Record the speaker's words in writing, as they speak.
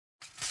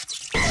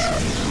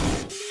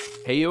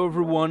Hey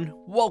everyone,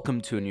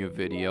 welcome to a new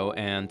video,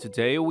 and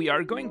today we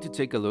are going to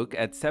take a look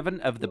at 7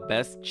 of the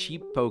best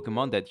cheap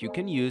Pokemon that you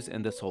can use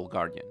in the Soul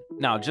Guardian.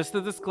 Now, just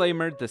a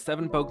disclaimer, the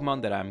 7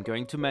 Pokemon that I'm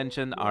going to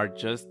mention are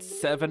just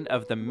 7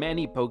 of the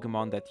many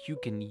Pokemon that you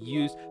can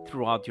use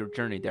throughout your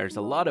journey. There's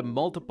a lot of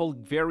multiple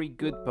very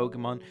good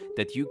Pokemon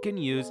that you can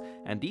use,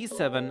 and these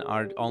 7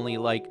 are only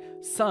like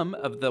some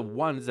of the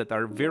ones that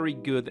are very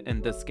good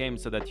in this game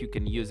so that you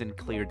can use and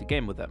clear the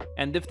game with them.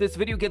 And if this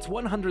video gets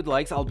 100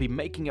 likes, I'll be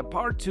making a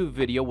part 2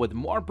 video with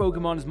more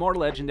Pokemons, more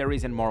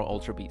legendaries, and more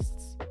Ultra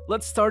Beasts.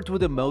 Let's start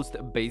with the most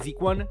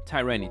basic one,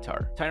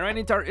 Tyranitar.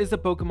 Tyranitar is a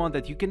Pokemon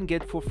that you can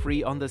get for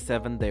free on the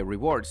 7-day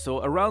reward.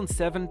 So around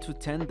 7 to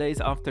 10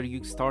 days after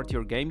you start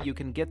your game, you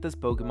can get this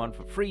Pokemon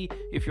for free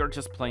if you're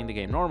just playing the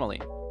game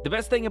normally. The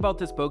best thing about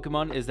this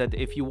Pokemon is that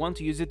if you want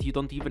to use it, you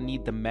don't even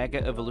need the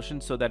Mega Evolution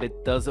so that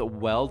it does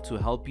well to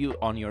help you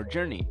on your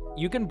journey.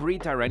 You can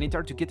breed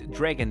Tyranitar to get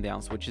Dragon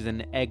Dance, which is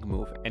an egg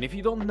move, and if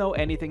you don't know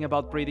anything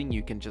about breeding,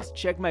 you can just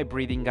check my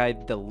breeding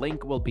guide, the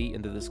link will be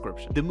in the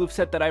description. The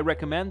moveset that I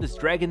recommend is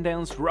Dragon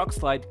Dance, Rock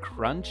Slide,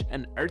 Crunch,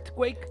 and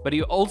Earthquake, but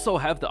you also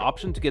have the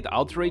option to get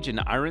Outrage and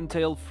Iron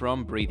Tail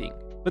from breeding.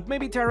 But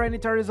maybe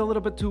Tyranitar is a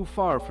little bit too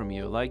far from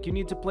you, like you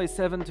need to play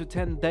 7 to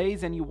 10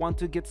 days and you want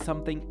to get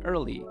something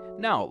early.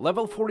 Now,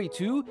 level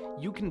 42,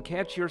 you can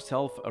catch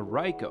yourself a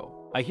Raikou.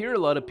 I hear a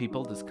lot of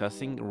people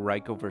discussing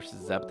Raikou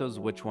versus Zapdos,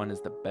 which one is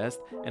the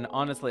best, and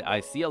honestly I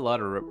see a lot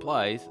of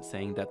replies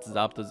saying that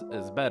Zapdos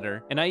is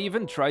better, and I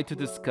even try to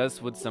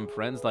discuss with some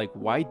friends like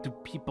why do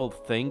people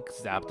think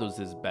Zapdos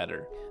is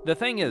better. The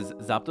thing is,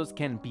 Zapdos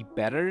can be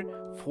better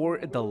for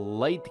the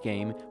late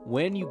game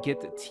when you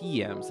get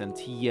TMs, and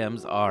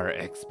TMs are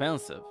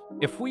expensive.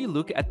 If we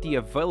look at the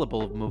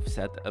available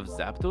moveset of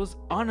Zapdos,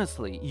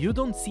 honestly, you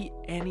don't see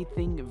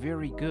anything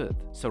very good.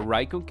 So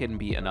Raikou can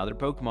be another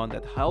Pokemon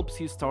that helps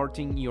you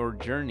starting your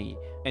journey,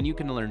 and you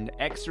can learn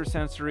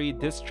Extrasensory,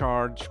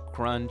 Discharge,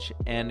 Crunch,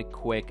 and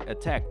Quick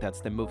Attack.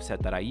 That's the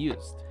moveset that I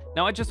used.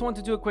 Now I just want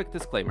to do a quick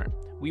disclaimer.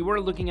 We were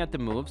looking at the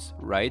moves,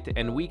 right?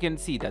 And we can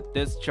see that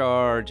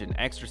Discharge and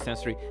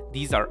Extrasensory,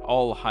 these are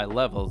all high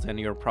levels, and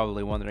you're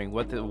probably wondering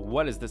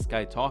what is this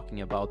guy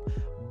talking about?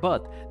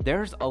 But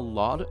there's a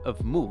lot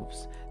of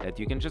moves that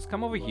you can just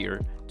come over here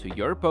to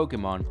your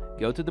Pokemon,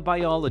 go to the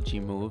biology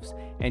moves,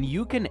 and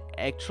you can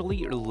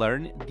actually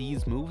learn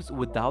these moves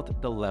without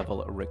the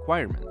level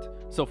requirement.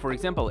 So for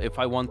example, if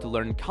I want to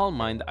learn Calm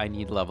Mind, I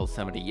need level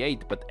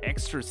 78, but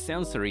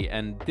Extrasensory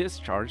and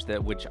Discharge,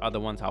 which are the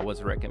ones I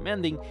was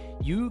recommending,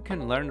 you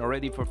can learn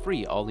already for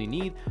free. All you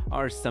need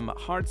are some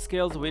heart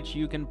scales, which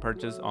you can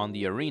purchase on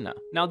the arena.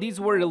 Now these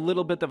were a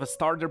little bit of a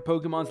starter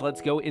Pokemons,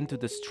 let's go into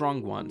the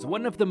strong ones.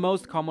 One of the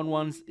most common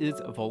ones is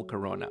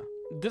Volcarona.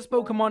 This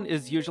Pokemon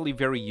is usually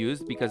very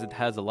used because it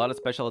has a lot of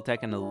special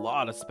attack and a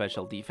lot of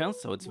special defense,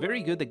 so it's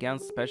very good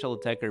against special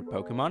attacker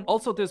Pokemon.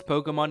 Also this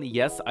Pokemon,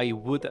 yes, I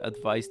would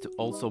advise to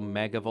also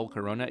Mega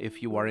Volcarona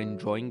if you are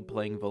enjoying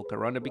playing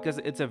Volcarona because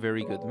it's a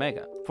very good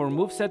Mega. For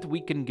moveset, we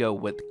can go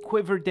with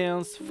Quiver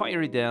Dance,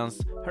 Fiery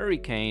Dance,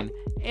 Hurricane,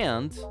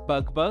 and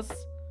Bug Buzz.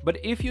 But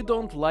if you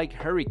don't like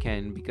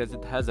Hurricane because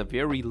it has a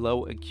very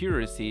low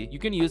accuracy, you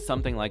can use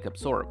something like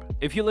Absorb.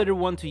 If you later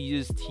want to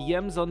use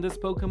TMs on this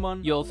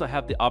Pokemon, you also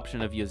have the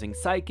option of using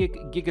Psychic,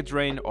 Giga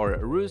Drain, or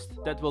Roost.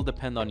 That will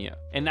depend on you.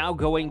 And now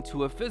going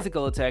to a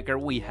physical attacker,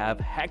 we have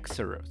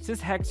Haxorus.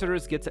 Since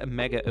Haxorus gets a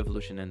Mega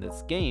Evolution in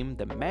this game,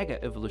 the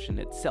Mega Evolution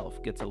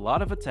itself gets a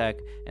lot of attack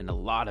and a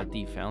lot of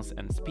defense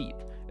and speed.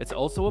 It's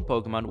also a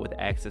Pokemon with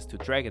access to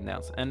Dragon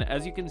Dance, and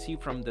as you can see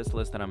from this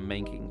list that I'm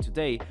making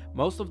today,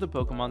 most of the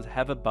Pokemons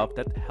have a buff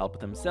that help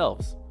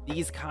themselves.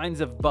 These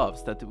kinds of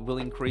buffs that will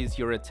increase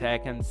your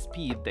attack and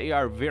speed, they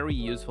are very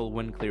useful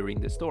when clearing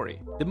the story.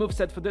 The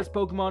moveset for this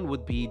Pokemon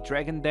would be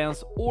Dragon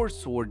Dance or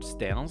Swords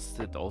Dance.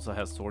 It also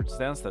has Swords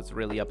Dance, that's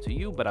really up to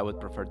you, but I would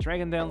prefer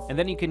Dragon Dance. And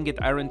then you can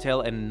get Iron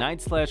Tail and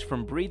Night Slash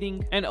from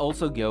breeding, and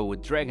also go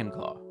with Dragon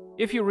Claw.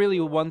 If you really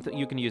want,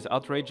 you can use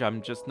Outrage.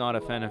 I'm just not a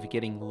fan of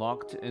getting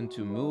locked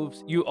into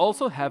moves. You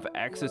also have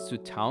access to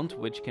Taunt,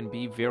 which can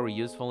be very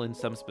useful in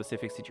some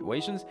specific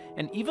situations.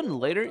 And even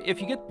later, if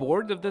you get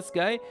bored of this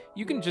guy,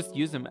 you can just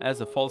use him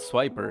as a false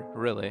swiper,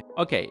 really.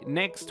 Okay,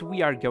 next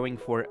we are going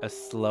for a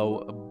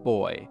slow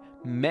boy.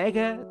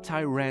 Mega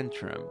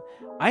Tyrantrum.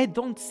 I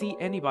don't see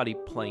anybody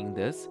playing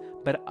this,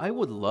 but I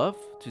would love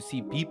to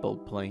see people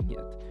playing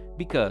it.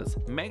 Because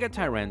Mega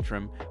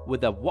Tyrantrum,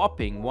 with a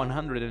whopping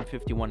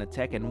 151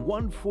 attack and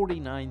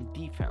 149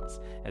 defense,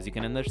 as you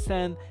can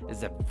understand,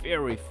 is a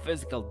very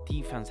physical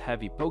defense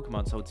heavy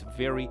Pokemon, so it's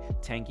very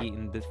tanky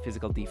in the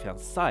physical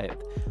defense side.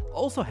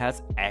 Also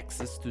has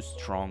access to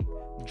Strong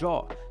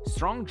Jaw.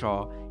 Strong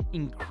Jaw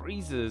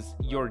increases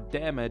your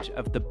damage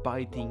of the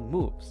biting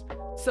moves.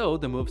 So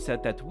the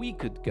moveset that we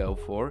could go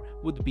for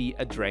would be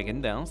a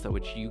Dragon Dance,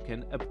 which you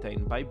can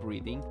obtain by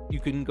breeding. You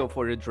can go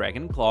for a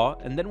Dragon Claw,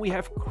 and then we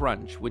have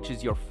Crunch, which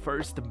is your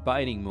first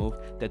biting move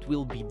that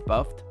will be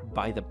buffed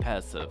by the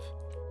passive.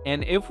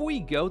 And if we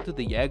go to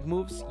the egg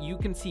moves, you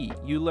can see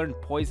you learn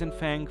Poison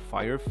Fang,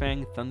 Fire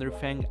Fang, Thunder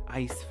Fang,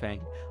 Ice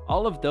Fang.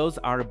 All of those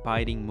are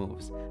biting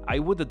moves. I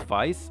would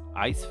advise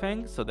Ice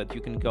Fang so that you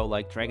can go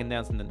like Dragon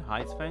Dance and then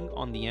Ice Fang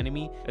on the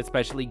enemy,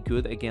 especially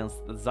good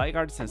against the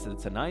Zygarde since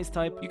it's an ice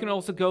type. You can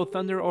also go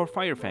Thunder or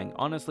Fire Fang.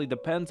 Honestly,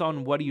 depends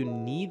on what you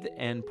need,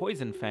 and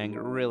Poison Fang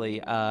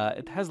really,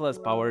 it has less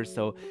power,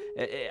 so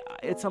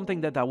it's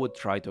something that I would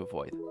try to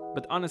avoid.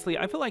 But honestly,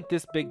 I feel like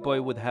this big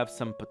boy would have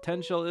some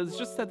potential, it's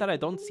just that I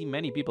don't see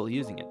many people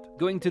using it.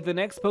 Going to the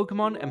next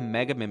Pokemon, a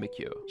Mega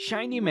Mimikyu.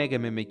 Shiny Mega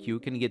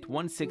Mimikyu can get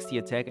 160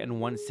 attack and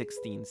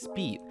 116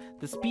 speed.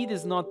 The speed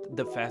is not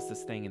the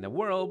fastest thing in the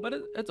world, but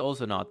it's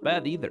also not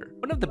bad either.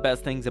 One of the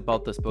best things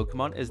about this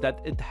Pokemon is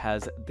that it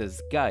has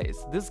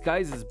Disguise.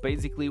 Disguise is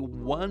basically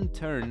one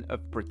turn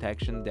of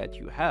protection that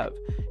you have.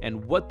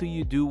 And what do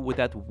you do with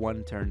that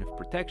one turn of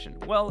protection?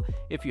 Well,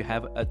 if you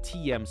have a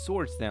TM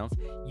Swords Dance,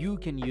 you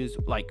can use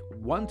like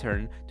one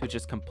turn to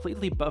just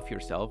completely buff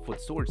yourself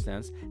with Swords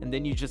Dance, and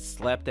then you just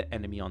slap the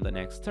enemy on the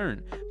next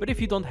turn. But if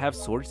you don't have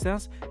Swords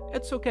Dance,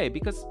 it's okay,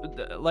 because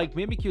like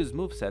Mimikyu's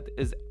moveset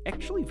is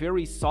actually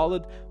very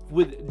solid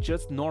with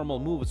just normal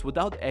moves,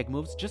 without egg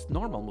moves, just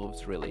normal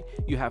moves really.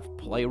 You have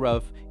Play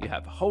Rough, you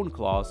have Hone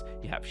Claws,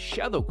 you have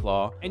Shadow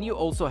Claw, and you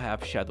also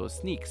have Shadow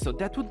Sneak, so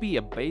that would be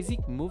a basic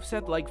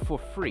moveset like for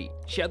free.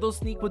 Shadow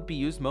Sneak would be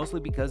used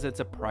mostly because it's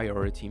a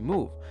priority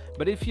move,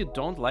 but if you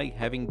don't like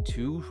having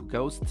two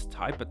ghost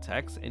type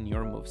attacks in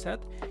your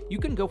moveset, you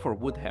can go for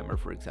Wood Hammer,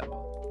 for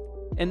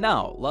example. And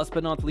now, last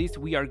but not least,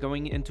 we are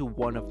going into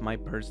one of my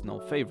personal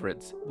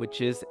favorites, which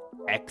is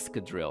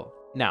Excadrill.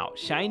 Now,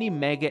 Shiny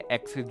Mega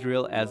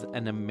Excadrill has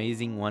an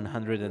amazing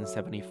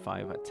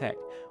 175 attack,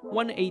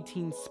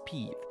 118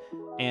 speed,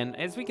 and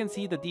as we can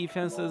see, the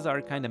defenses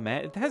are kinda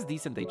meh. It has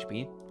decent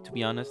HP, to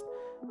be honest.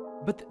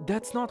 But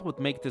that's not what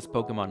makes this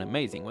Pokemon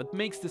amazing. What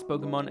makes this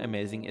Pokemon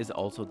amazing is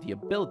also the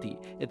ability.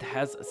 It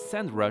has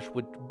Sand Rush,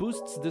 which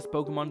boosts this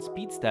Pokemon's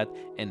speed stat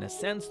in a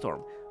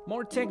Sandstorm.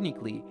 More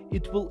technically,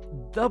 it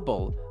will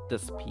double the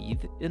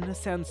speed in a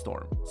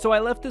Sandstorm. So I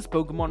left this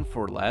Pokemon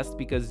for last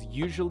because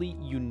usually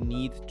you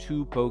need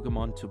two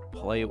Pokemon to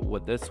play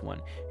with this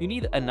one. You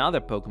need another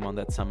Pokemon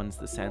that summons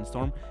the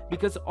Sandstorm,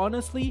 because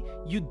honestly,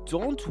 you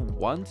don't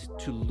want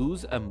to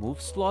lose a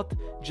move slot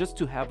just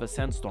to have a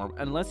Sandstorm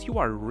unless you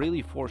are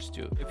really forced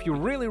to. If you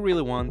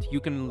really want, you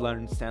can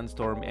learn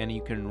Sandstorm and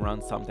you can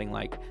run something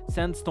like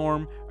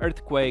Sandstorm,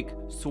 Earthquake,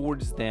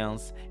 Swords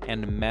Dance,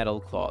 and Metal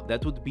Claw.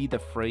 That would be the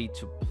free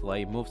to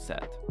play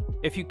moveset.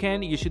 If you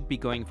can, you should be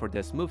going for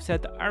this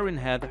moveset: Iron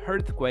Head,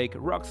 Earthquake,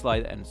 Rock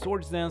Slide, and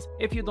Swords Dance.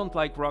 If you don't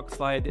like Rock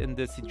Slide in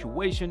this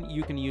situation,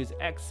 you can use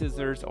X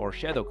Scissors or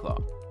Shadow Claw.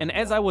 And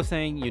as I was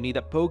saying, you need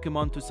a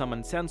Pokemon to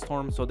summon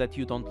Sandstorm so that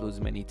you don't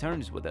lose many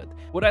turns with it.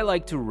 What I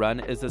like to run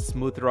is a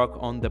Smooth Rock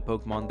on the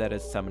Pokemon that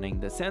is summoning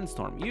the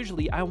Sandstorm.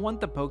 Usually I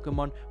want the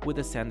Pokemon with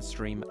a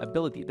Sandstream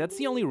ability. That's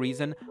the only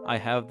reason I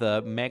have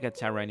the Mega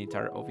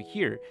Tyranitar over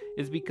here,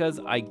 is because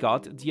I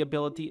got the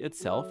ability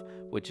itself,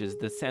 which is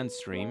the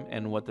Sandstream,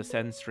 and what the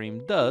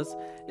Sandstream does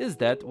is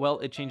that, well,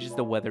 it changes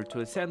the weather to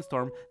a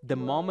Sandstorm the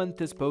moment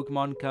this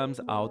Pokemon comes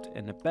out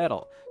in a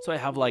battle. So I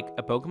have like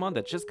a Pokemon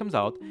that just comes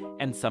out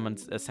and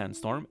summons a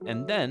Sandstorm,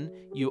 and then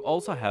you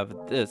also have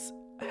this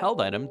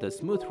held item, the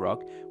Smooth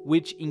Rock,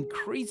 which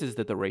increases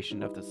the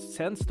duration of the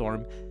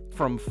Sandstorm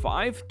from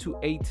 5 to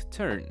 8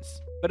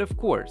 turns. But of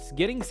course,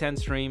 getting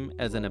Sandstream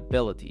as an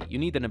ability, you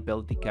need an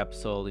ability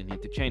capsule, you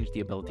need to change the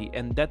ability,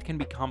 and that can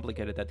be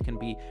complicated, that can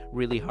be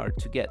really hard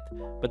to get.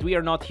 But we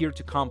are not here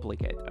to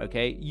complicate,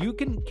 okay? You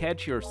can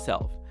catch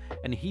yourself,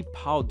 and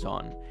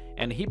Hippowdon.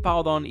 And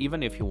Hippowdon,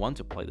 even if you want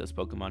to play this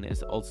Pokemon,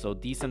 is also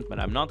decent, but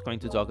I'm not going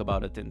to talk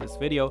about it in this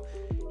video.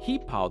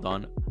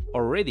 Hippowdon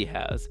already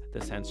has the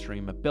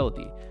Sandstream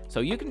ability, so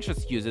you can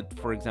just use it,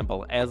 for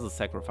example, as a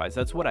sacrifice.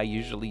 That's what I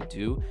usually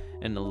do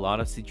in a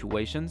lot of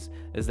situations,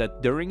 is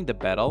that during the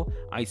battle,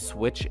 I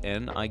switch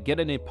in, I get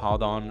an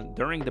Hippowdon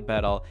during the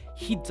battle,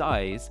 he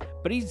dies,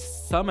 but he's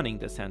summoning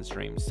the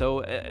Sandstream,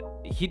 so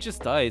he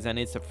just dies, and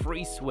it's a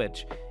free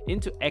switch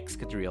into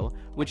Excadrill,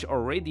 which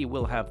already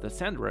will have the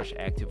Sand Rush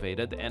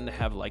activated and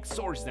have like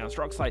Swords Dance,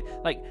 Rock Slide.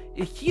 Like,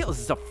 he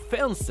is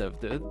offensive,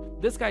 dude.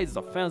 This guy is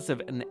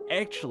offensive and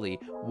actually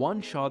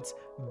one-shots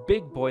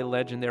big boy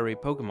legendary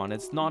Pokemon.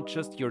 It's not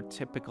just your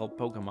typical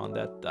Pokemon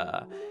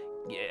that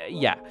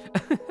yeah.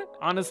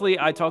 Honestly,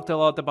 I talked a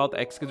lot about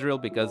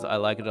Excadrill because I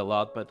like it a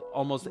lot, but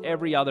almost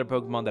every other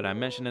Pokemon that I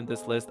mentioned in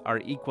this list are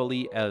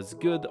equally as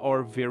good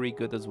or very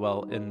good as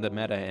well in the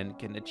meta and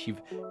can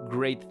achieve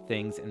great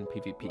things in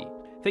PvP.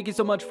 Thank you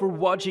so much for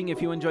watching.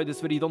 If you enjoyed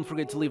this video, don't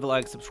forget to leave a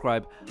like,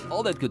 subscribe,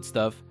 all that good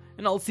stuff,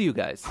 and I'll see you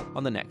guys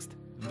on the next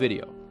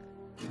video.